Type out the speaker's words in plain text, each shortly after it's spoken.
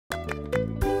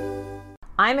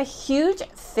I'm a huge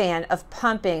fan of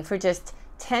pumping for just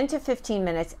 10 to 15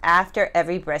 minutes after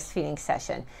every breastfeeding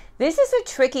session. This is a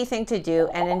tricky thing to do,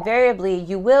 and invariably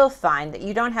you will find that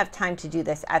you don't have time to do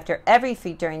this after every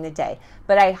feed during the day.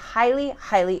 But I highly,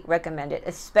 highly recommend it,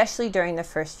 especially during the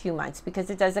first few months, because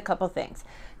it does a couple things.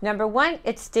 Number one,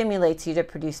 it stimulates you to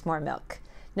produce more milk.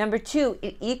 Number two,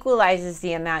 it equalizes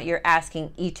the amount you're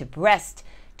asking each breast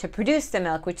to produce the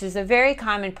milk, which is a very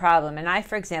common problem. And I,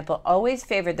 for example, always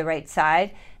favored the right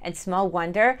side, and small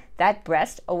wonder, that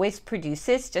breast always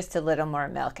produces just a little more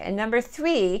milk. And number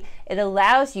three, it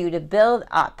allows you to build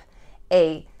up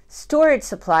a storage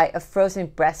supply of frozen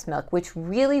breast milk, which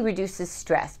really reduces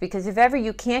stress, because if ever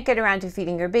you can't get around to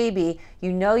feeding your baby,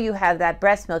 you know you have that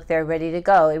breast milk there ready to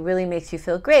go. It really makes you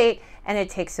feel great, and it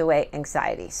takes away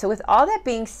anxiety. So with all that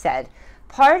being said,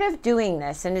 part of doing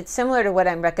this, and it's similar to what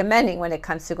I'm recommending when it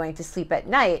comes to going to sleep at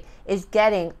night, is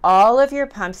getting all of your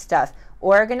pump stuff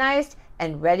organized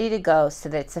and ready to go so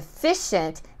that it's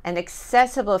efficient and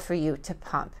accessible for you to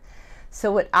pump. So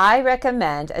what I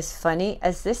recommend, as funny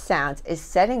as this sounds, is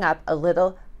setting up a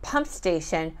little pump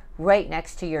station right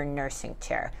next to your nursing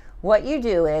chair. What you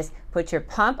do is put your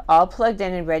pump all plugged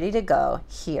in and ready to go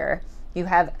here. You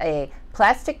have a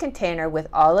plastic container with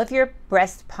all of your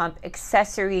breast pump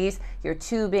accessories, your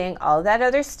tubing, all that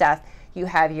other stuff. You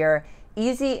have your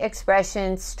Easy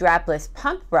Expression strapless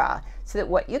pump bra, so that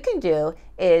what you can do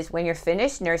is when you're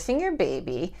finished nursing your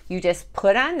baby, you just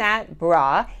put on that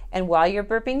bra, and while you're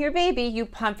burping your baby, you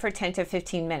pump for 10 to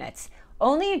 15 minutes,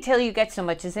 only until you get so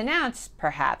much as an ounce,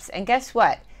 perhaps. And guess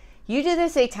what? You do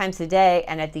this 8 times a day,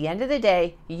 and at the end of the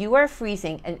day, you are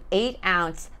freezing an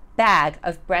 8-ounce bag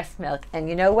of breast milk. And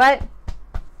you know what?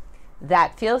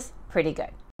 That feels pretty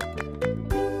good.